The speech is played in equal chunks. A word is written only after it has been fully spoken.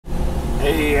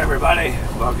Hey everybody,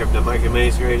 welcome to Mike and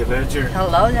May's Great Adventure.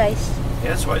 Hello guys.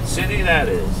 Guess what city that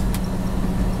is?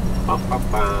 Bum,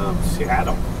 bum, bum,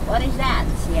 Seattle. What is that?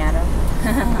 Seattle.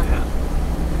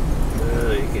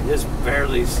 Yeah. You can just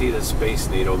barely see the Space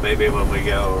Needle. Maybe when we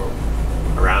go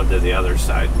around to the other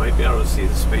side, might be able to see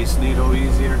the Space Needle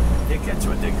easier. I think that's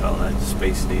what they call that,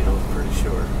 Space Needle, pretty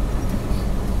sure.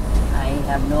 I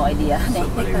have no idea.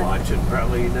 Somebody watching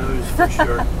probably knows for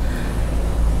sure.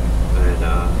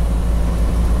 And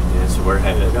yeah, so we're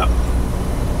headed up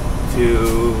to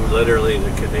literally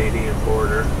the Canadian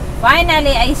border.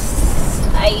 Finally, I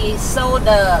saw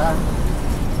the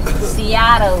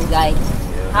Seattle, guys.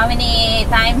 Yeah. How many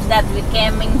times that we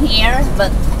came in here,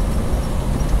 but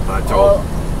all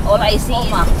I see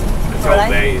is I told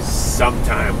May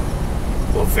sometime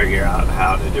we'll figure out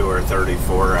how to do our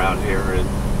 34 out here, and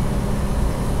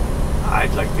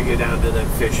I'd like to get down to the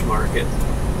fish market,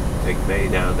 take May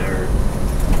down there.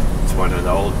 It's one of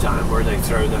the old time where they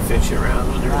throw the fish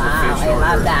around when there's a fish order.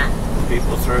 I love that.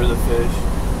 People throw the fish.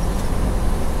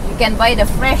 You can buy the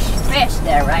fresh fish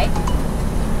there, right?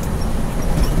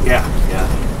 Yeah, yeah.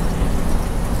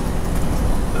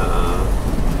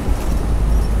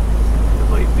 It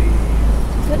might be.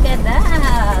 Look at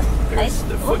that. There's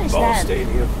the football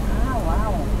stadium. Oh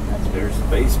wow. There's the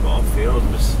baseball field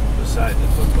beside the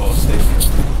football stadium.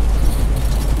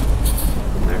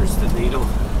 And there's the needle.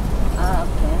 Oh,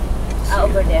 okay.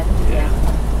 Over there. Yeah.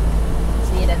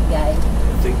 See that guy?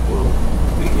 I think we'll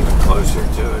be even closer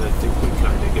to it. I think we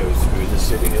kind of go through the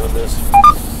city on this.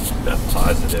 Not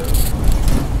positive.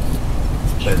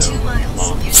 In 2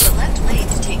 miles, use the left lane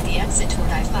to take the exit toward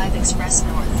I-5 Express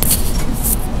North.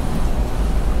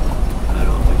 I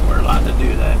don't think we're allowed to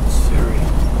do that, Siri.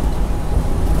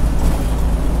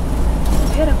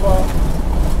 Beautiful.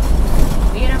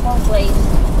 Beautiful place.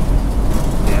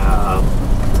 Yeah.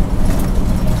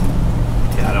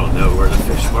 Yeah, I don't know where the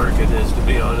fish market is, to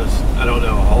be honest. I don't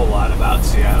know a whole lot about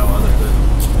Seattle other than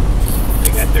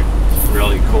they got the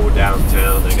really cool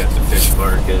downtown. They got the fish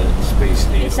market, Space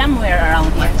Needle. It's somewhere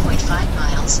around here. 1.5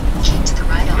 miles, keep to the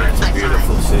right on Yeah, it's a I-5.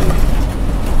 beautiful city.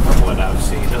 From what I've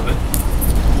seen of it,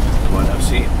 what I've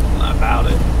seen about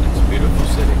it, it's a beautiful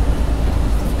city.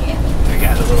 Yeah. I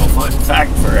got a little fun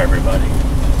fact for everybody.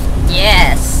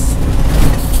 Yes.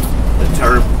 The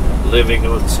term living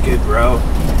on Skid Row.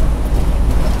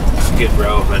 Skid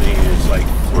Row, honey, is like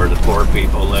where the poor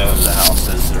people live, the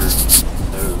houses are.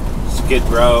 So Skid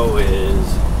Row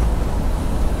is,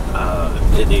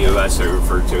 in the U.S. they're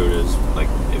referred to it as, like,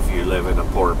 if you live in a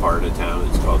poor part of town,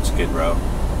 it's called Skid Row.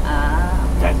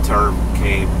 That term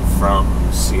came from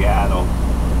Seattle.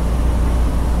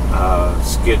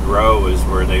 Skid Row is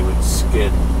where they would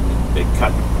skid, they'd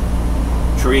cut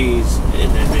trees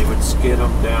and then they would skid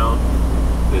them down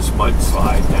this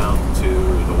mudslide down to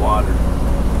the water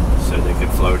so they could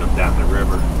float them down the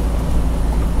river.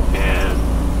 And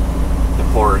the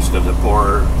poorest of the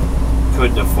poor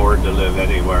couldn't afford to live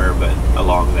anywhere but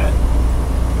along that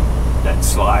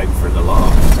slide for the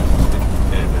logs.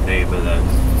 And the name of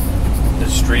the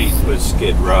street was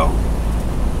Skid Row.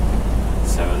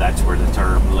 So that's where the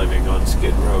term living on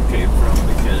Skid Row came from,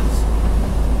 because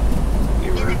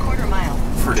you were In a quarter mile,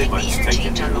 pretty take much the taking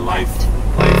interchange on your the life left.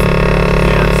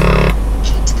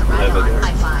 Keep to the right living on there.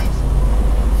 I-5.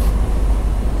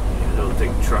 I don't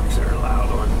think trucks are allowed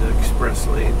on the express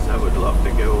lanes. I would love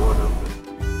to go on them.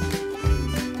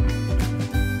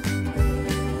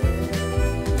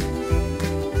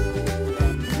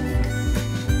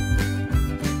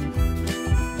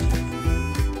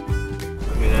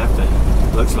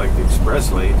 Looks like the express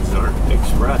lanes aren't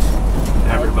express.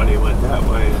 Everybody went that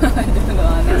way.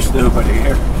 There's nobody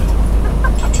here.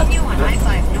 Continue on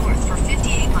I-5 north for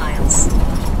 58 miles.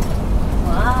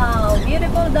 Wow,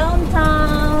 beautiful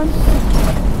downtown.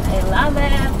 I love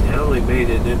it. I only made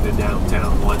it into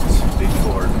downtown once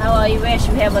before. How I wish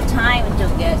we have a time to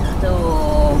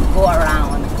go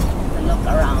around, to look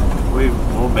around.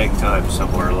 We'll make time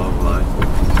somewhere along the line.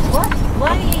 What?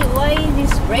 Why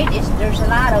this bridge is? There's a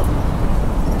lot of,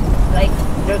 like,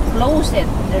 they're closed.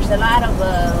 There's a lot of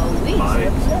weeds.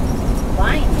 Vines.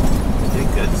 Vines. I think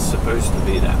it's supposed to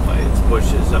be that way. It's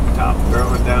bushes up top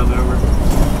growing down over.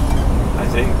 I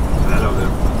think. I don't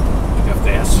know. You have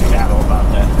to ask Seattle about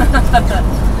that.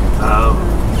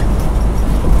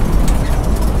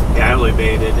 Yeah, I only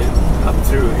made it up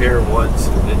through here once,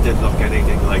 and it didn't look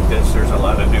anything like this. There's a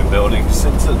lot of new buildings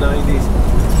since the 90s,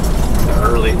 the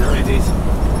early 90s.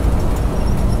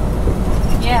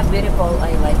 Yeah, beautiful.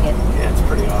 I like it. Yeah, it's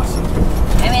pretty awesome.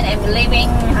 I mean, I'm living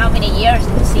how many years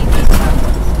in the city?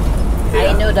 Yeah.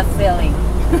 I know the feeling.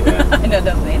 Yeah. I know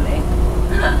the feeling.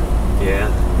 Yeah.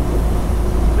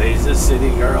 Maze, this city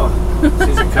girl.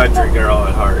 She's a country girl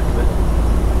at heart. But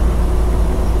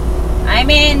I'm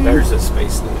in there's a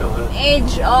Space Needle. Huh?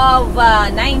 age of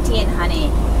 19, honey.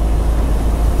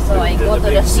 So I Moved go to the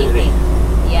big city.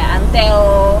 Yeah,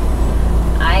 until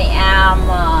I am,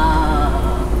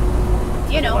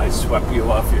 you know. I swept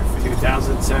you off your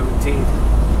 2017.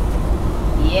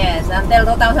 Yes, until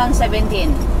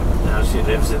 2017. Now she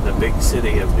lives in the big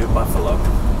city of New Buffalo.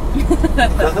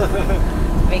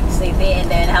 Big city, and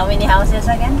then how many houses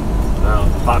again? Well,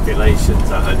 the population's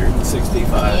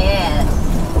 165. Yes.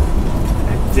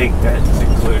 I think that's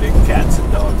including cats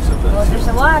and dogs. I'm not Oh, sure. there's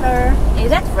the water. Is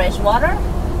that fresh water?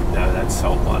 No, that's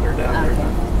salt water down Okay.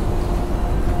 there.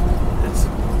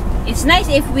 It's nice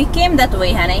if we came that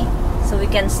way, honey, so we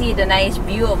can see the nice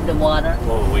view of the water.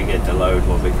 Well, when we get the load,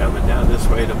 we'll be coming down this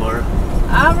way tomorrow.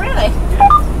 Oh, really?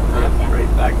 Yeah, Okay.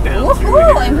 right back down through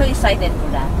Woohoo! here. I'm really excited for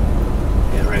that.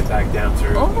 Yeah, right back down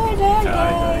through. Over there,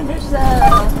 Kai. there's like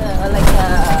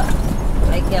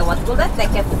a what call that?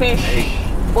 Like a fish Hey.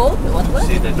 boat? What was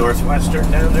See it? the Northwestern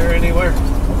down there anywhere?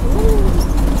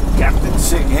 Captain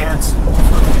Sig Hansen.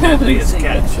 Deadliest Sig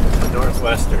catch. The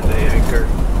Northwestern, they anchor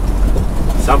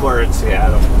somewhere in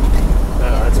Seattle. Oh,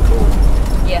 that's cool.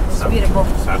 Yeah, it's beautiful.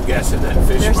 So I'm guessing that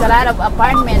fish There's a lot of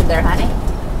apartment there, honey.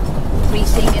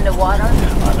 Freezing in the water.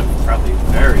 Yeah, a lot of probably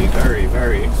very, very,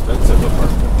 very expensive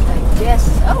apartments. Yes.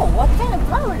 Oh, what kind of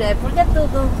flower there? I forgot to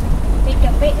take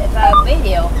a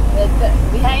video.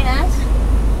 Behind us,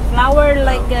 flower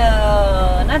like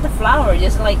not a flower,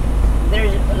 just like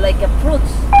there's like a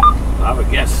fruits. I would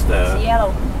guess It's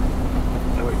yellow.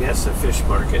 I would guess the fish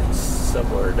market's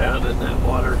somewhere down in that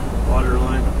water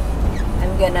line.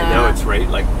 I'm gonna. I know it's right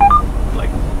like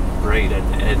right at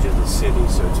the edge of the city,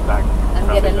 so it's back. I'm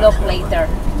probably gonna back look that way. later.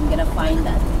 I'm gonna find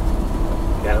that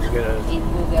Yeah, I'm gonna. in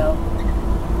Google.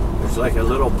 There's like a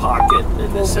little pocket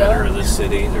in the center of the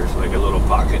city. There's like a little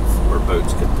pocket where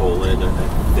boats can pull in, and I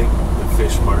think the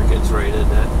fish market's right in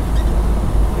that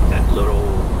little.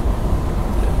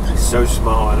 It's so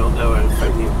small, I don't know if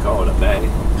I'd even call it a bay.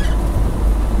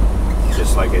 It's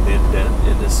just like an indent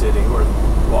in the city where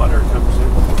water comes in.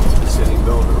 The city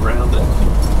built around it.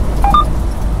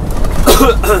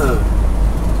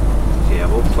 Yeah,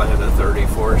 we'll plan a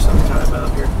 34 sometime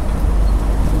out here. Oh,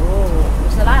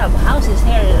 there's a lot of houses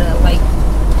here, like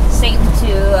same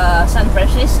to San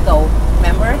Francisco.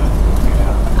 Remember,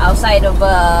 Yeah, outside of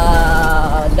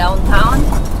downtown,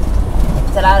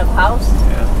 it's a lot of house.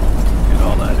 yeah. Get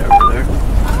all that over there.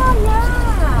 Oh yeah!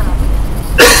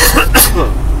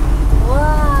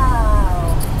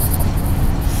 Wow,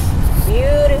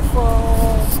 beautiful.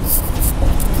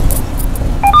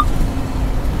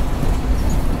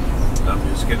 I'm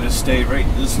just gonna stay right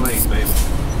in this lane, baby.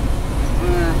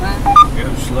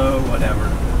 Go slow, whatever. I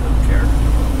don't care.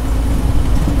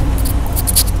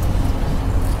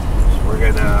 So we're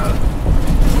gonna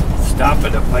stop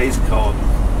at a place called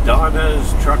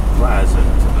Donna's Truck Plaza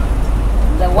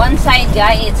tonight. The one side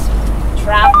guy, it's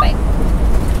traffic.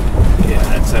 Yeah,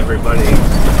 that's everybody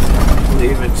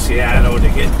leaving Seattle to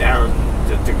get down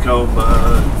to Tacoma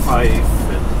and Fife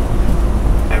and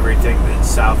everything that's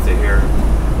south of here.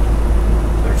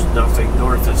 There's nothing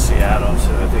north of Seattle,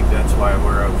 so I think that's why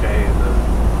we're okay.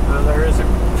 And there is a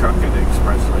trucking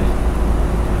express lane.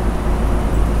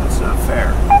 That's not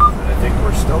fair. But I think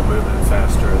we're still moving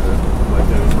faster than what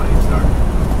those lanes are.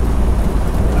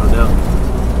 I don't know.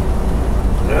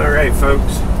 All right,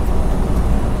 folks.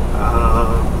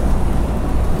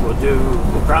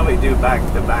 We'll probably do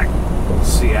back-to-back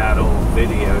Seattle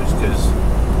videos because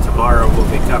tomorrow we'll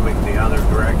be coming the other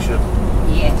direction.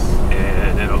 Yes.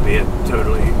 And it'll be a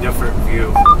totally different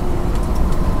view.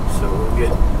 So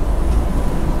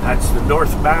that's the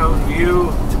northbound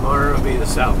view. Tomorrow will be the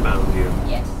southbound view.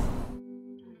 Yes.